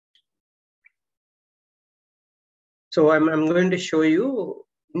So I'm going to show you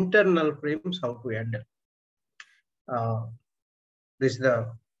internal frames how to handle. This is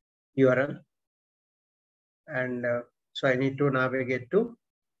the URL, and so I need to navigate to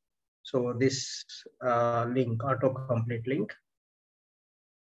this link, autocomplete link.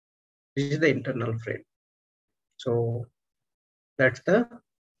 This is the internal frame. So that's the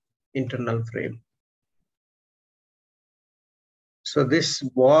internal frame. So this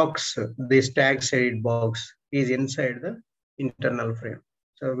box, this tags edit box is inside the internal frame.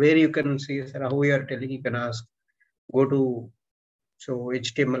 So where you can see, sir, how we are telling, you can ask, go to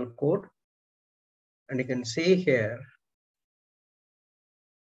HTML code, and you can see here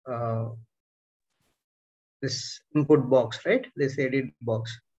this input box, right? This edit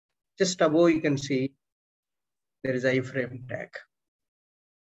box. Just above you can see there is iframe tag.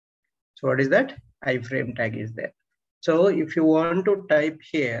 So what is that? Iframe tag is there. So if you want to type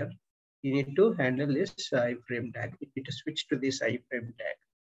here, you need to handle this iframe tag. You need to switch to this iframe tag.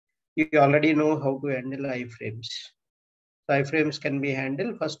 You already know how to handle iframes. So iframes can be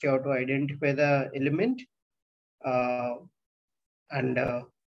handled. First, you have to identify the element, and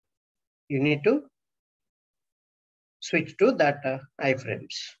you need to switch to that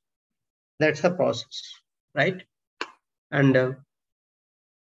iframes. That's the process, right? And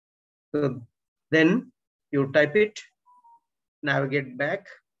so then you type it, navigate back.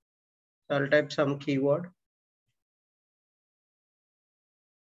 So I'll type some keyword.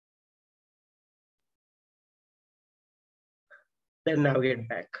 Then navigate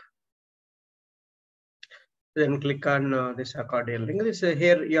back. Then click on this accordion link. This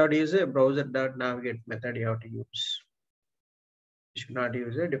here you have to use a browser.navigate method you have to use. You should not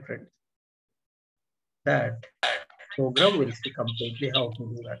use a different. That program will see completely how to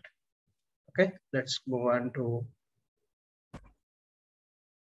do that. Okay, let's move on to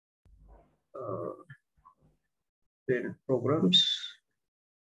build programs.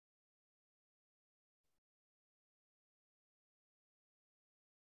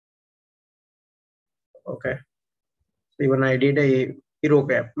 Okay, so even I did a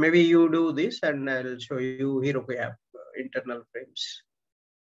Heroku app. Maybe you do this and I'll show you Heroku app internal frames.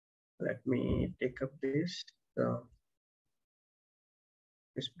 Let me take up this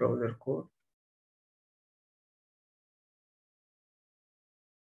browser code.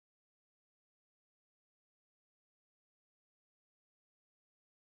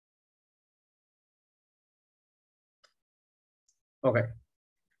 Okay,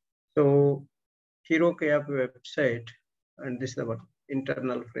 so Heroku app website, and this is about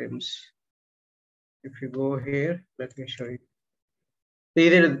internal frames. If you go here, let me show you.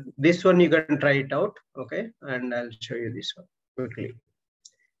 Either this one you can try it out, okay, and I'll show you this one quickly.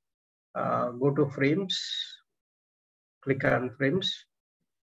 Go to frames, click on frames,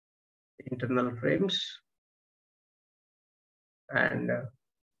 internal frames, and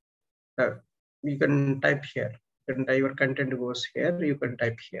you can type here. You can type your content goes here. You can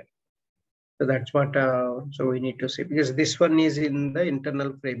type here. So that's what. So we need to see, because this one is in the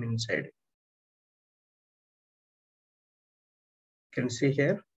internal frame inside. You can see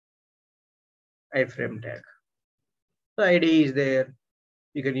here iframe tag. So ID is there.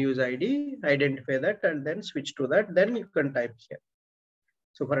 You can use ID, identify that, and then switch to that. Then you can type here.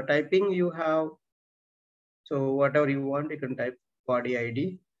 So for typing, you have, so whatever you want, you can type body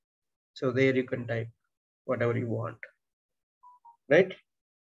ID. So there you can type whatever you want, right?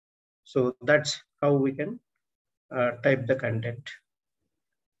 So that's how we can type the content.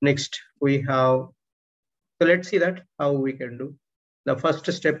 Next, we have, so let's see that how we can do. The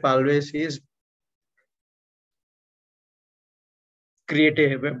first step always is create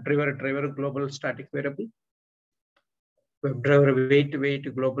a WebDriver global static variable. WebDriver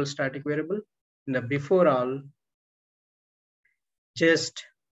wait global static variable. Now before all, just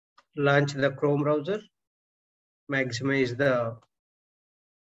launch the Chrome browser, maximize the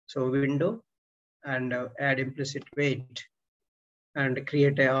window, and add implicit wait, and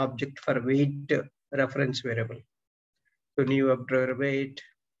create an object for wait reference variable. So new WebDriver wait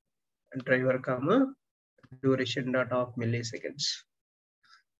and driver comma duration .of milliseconds.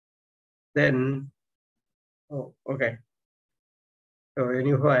 Then okay. So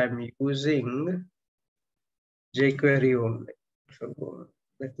anyhow, I'm using jQuery only. So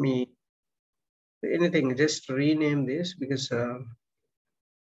let me anything, just rename this, because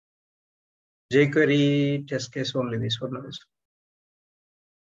jQuery test case only, this one also.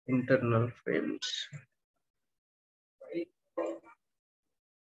 Internal frames.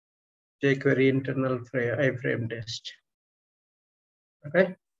 jQuery internal iframe test.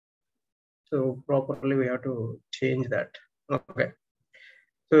 Okay. So properly we have to change that. Okay.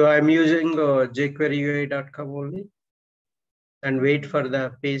 So I'm using jQueryUI.com only. and wait for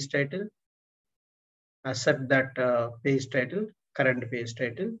the page title. Assert that page title, current page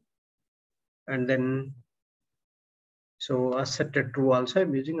title, and then so assert true also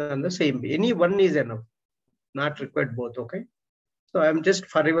I'm using on the same. Any one is enough, not required both. Okay. So I'm just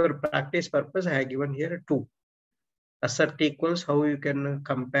for your practice purpose, I have given here 2. Assert equals how you can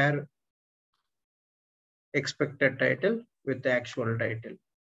compare expected title with the actual title.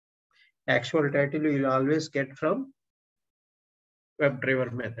 Actual title you will always get from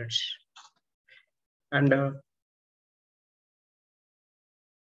WebDriver methods. And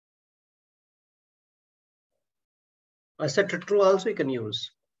assert true also you can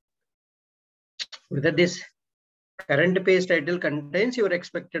use. Whether this current page title contains your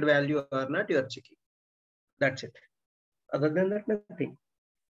expected value or not, you are checking. That's it. Other than that, nothing.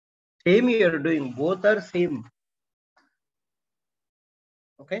 Same you are doing, both are same.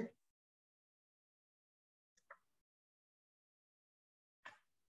 Okay.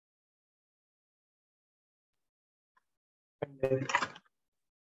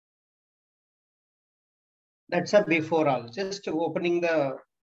 That's a before all. Just opening the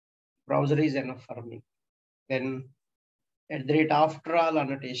browser is enough for me. Then at the rate after all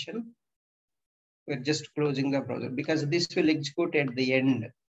annotation, we're just closing the browser because this will execute at the end.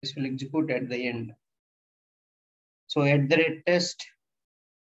 This will execute at the end. So at the rate test.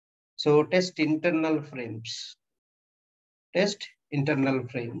 So test internal frames. Test internal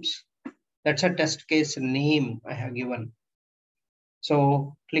frames. That's a test case name I have given.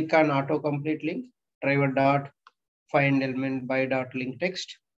 So click on autocomplete link, driver dot find element by dot link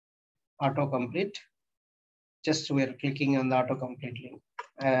text, autocomplete. Just we're clicking on the autocomplete link.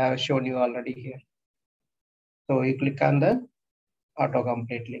 I have shown you already here. So you click on the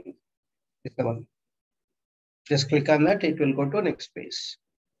autocomplete link. This is the one. Just click on that, it will go to next page.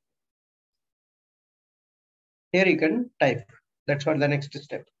 Here you can type. That's what the next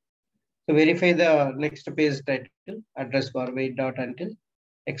step. So verify the next page title, address bar wait dot until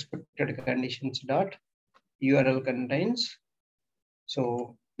expected conditions dot URL contains.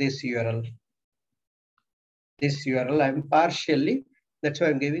 So this URL I'm partially, that's why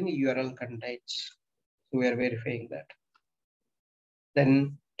I'm giving URL contains. So we are verifying that.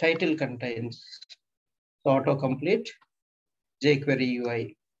 Then title contains. So autocomplete jQuery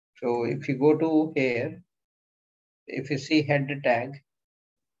UI. So if you go to here, if you see head tag,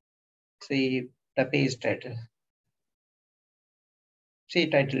 see the page title. See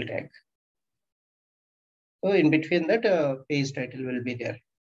title tag. So in between that page title will be there.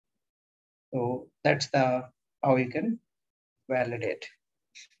 So that's the how you can validate.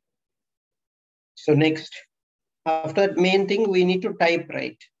 So next, after that main thing, we need to type,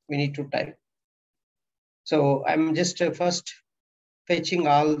 right? We need to type. So I'm just first fetching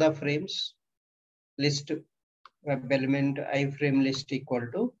all the frames list web element iframe list equal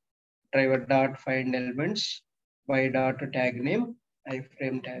to driver dot find elements by dot tag name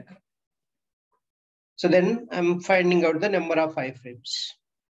iframe tag. So then I'm finding out the number of iframes.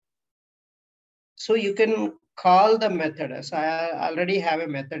 So you can call the method. So I already have a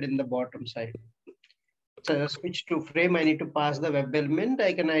method in the bottom side. So switch to frame, I need to pass the web element,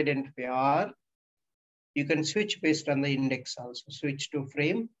 I can identify, or you can switch based on the index also. Switch to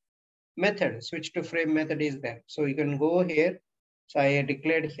frame method, switch to frame method is there. So you can go here. So I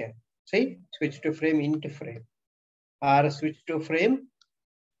declared here, see, switch to frame into frame, or switch to frame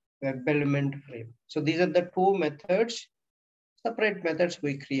web element frame. So these are the two methods, separate methods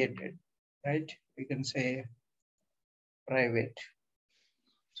we created, right? We can say private.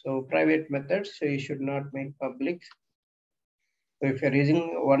 So private methods, so you should not make public. So if you're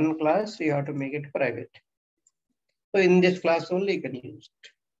using one class, you have to make it private. So in this class only you can use it.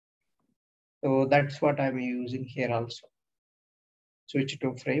 So that's what I'm using here also. Switch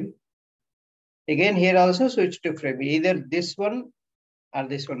to frame. Again, here also switch to frame. Either this one or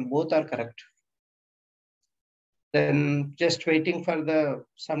this one, both are correct. Then just waiting for the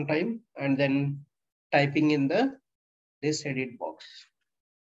some time and then typing in this edit box.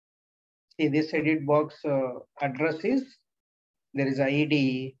 See, this edit box address is, there is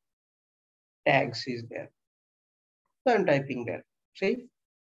ID tags is there. So I'm typing there. See,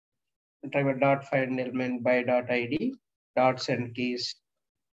 driver dot find element by dot ID dot send keys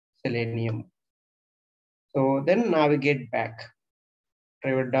Selenium. So then navigate back.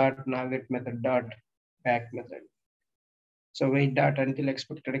 Driver dot navigate method dot back method. So wait dot until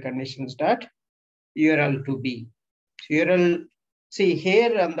expected conditions dot URL to be. URL, see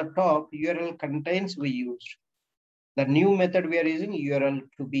here on the top, URL contains we used. The new method we are using URL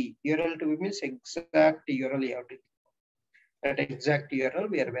to be. URL to be means exact URL you have to. That exact URL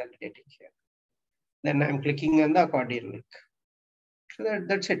we are validating here. Then I'm clicking on the accordion link. So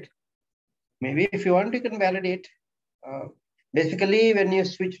that's it. Maybe if you want, you can validate. Basically, when you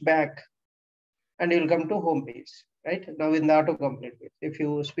switch back and you'll come to home page, right? Now in the autocomplete page, if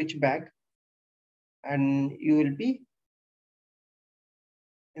you switch back and you will be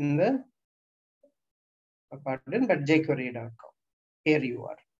in the, pardon, but jquery.com. Here you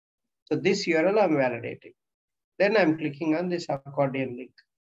are. So this URL I'm validating. Then I'm clicking on this accordion link.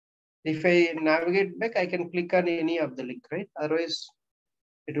 If I navigate back, I can click on any of the link, right? Otherwise,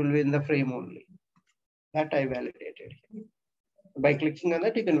 it will be in the frame only. That I validated. By clicking on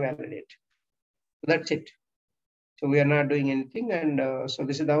that, you can validate. That's it. So we are not doing anything. And so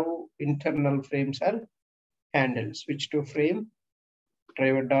this is how internal frames are handled. Switch to frame,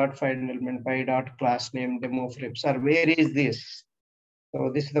 driver dot find element by dot class name demo frames. Or where is this?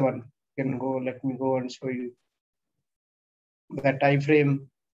 So this is the one. You can go, let me go and show you that iframe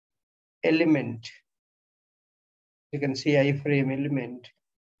element. You can see iframe element,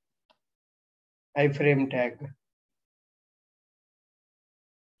 iframe tag.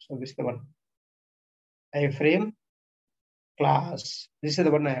 So this is the one. Iframe class. This is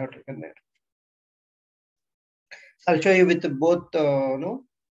the one I have taken there. I'll show you with both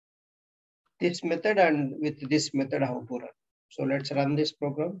this method and with this method how to run. So let's run this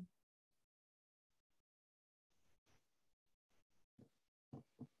program.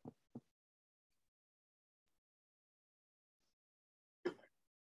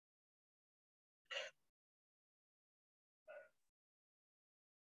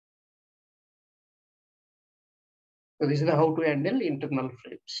 So this is how to handle internal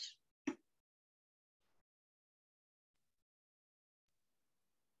frames.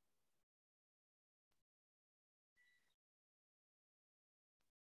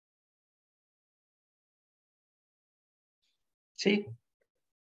 See,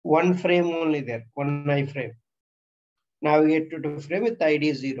 one frame only there, one iframe. Navigate to the frame with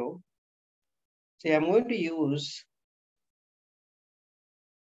ID 0. See, I'm going to use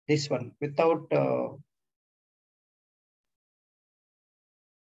this one without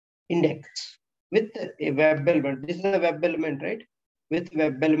index with a web element. This is a web element, right? With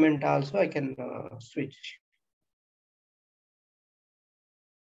web element also, I can switch.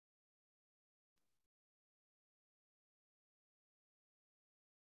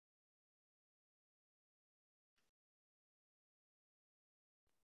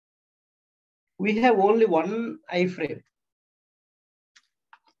 We have only one iframe.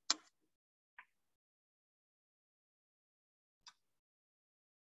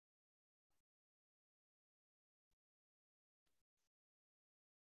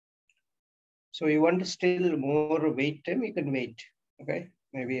 So you want to still more wait time, you can wait. Okay,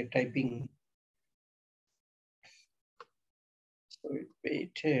 maybe a typing. So it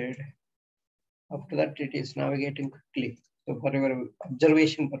waited. After that, it is navigating quickly. So for your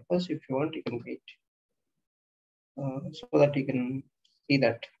observation purpose, if you want, you can wait. So that you can see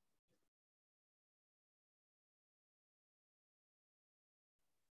that.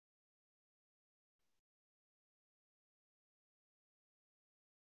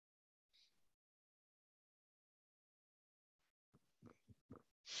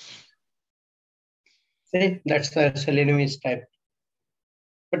 See, that's the Selenium is type.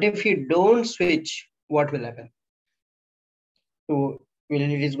 But if you don't switch, what will happen? So it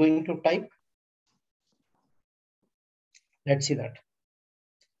is going to type. Let's see that.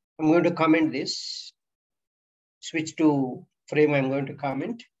 I'm going to comment this. Switch to frame, I'm going to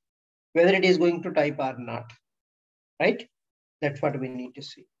comment whether it is going to type or not, right? That's what we need to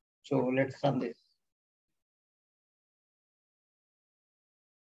see. So let's run this.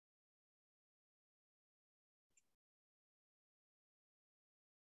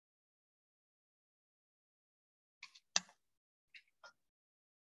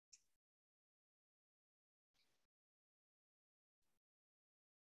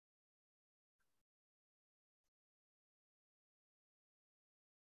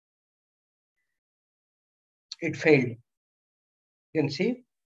 It failed. You can see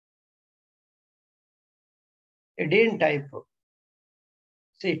it didn't type.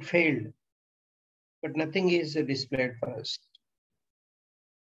 See, it failed, but nothing is displayed for us.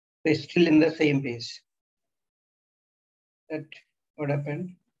 It's still in the same page. That what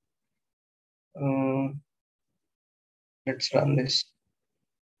happened? Let's run this.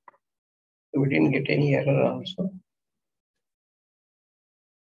 We didn't get any error also.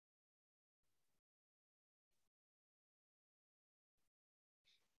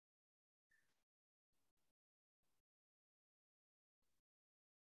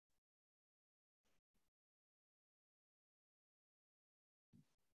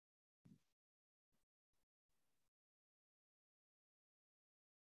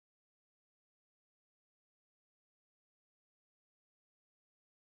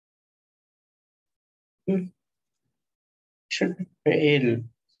 Should fail.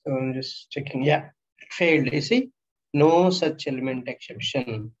 So I'm just checking. Yeah, it failed. You see, no such element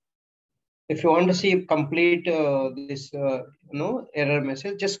exception. If you want to see complete this error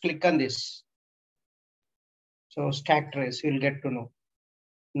message, just click on this. So stack trace, you'll get to know.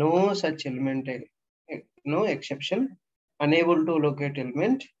 No such element, no exception. Unable to locate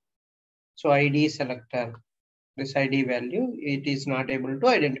element. So ID selector, this ID value, it is not able to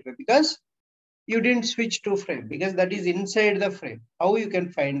identify because you didn't switch to frame, because that is inside the frame. How you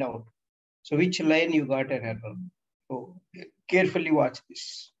can find out? So which line you got an error? So carefully watch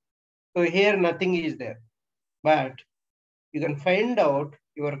this. So here nothing is there, but you can find out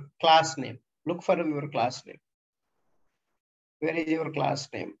your class name. Look for your class name. Where is your class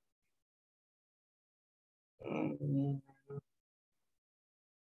name?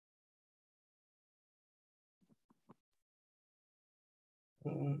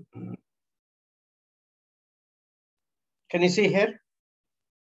 Can you see here?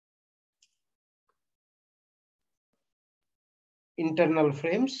 Internal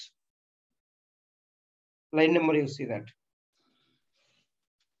frames. Line number, you see that.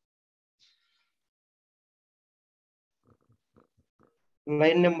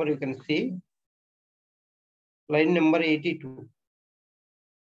 Line number you can see. Line number 82.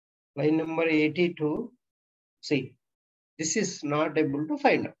 Line number 82. See, this is not able to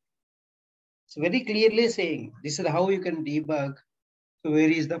find out. It's very clearly saying this is how you can debug. So where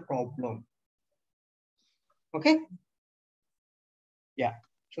is the problem? Okay. Yeah.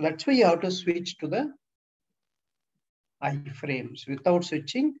 So that's why you have to switch to the iframes. Without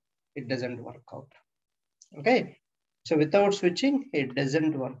switching, it doesn't work out. Okay. So without switching, it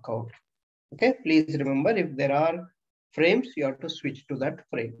doesn't work out. Okay. Please remember, if there are frames, you have to switch to that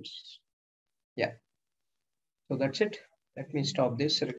frames. Yeah. So that's it. Let me stop this.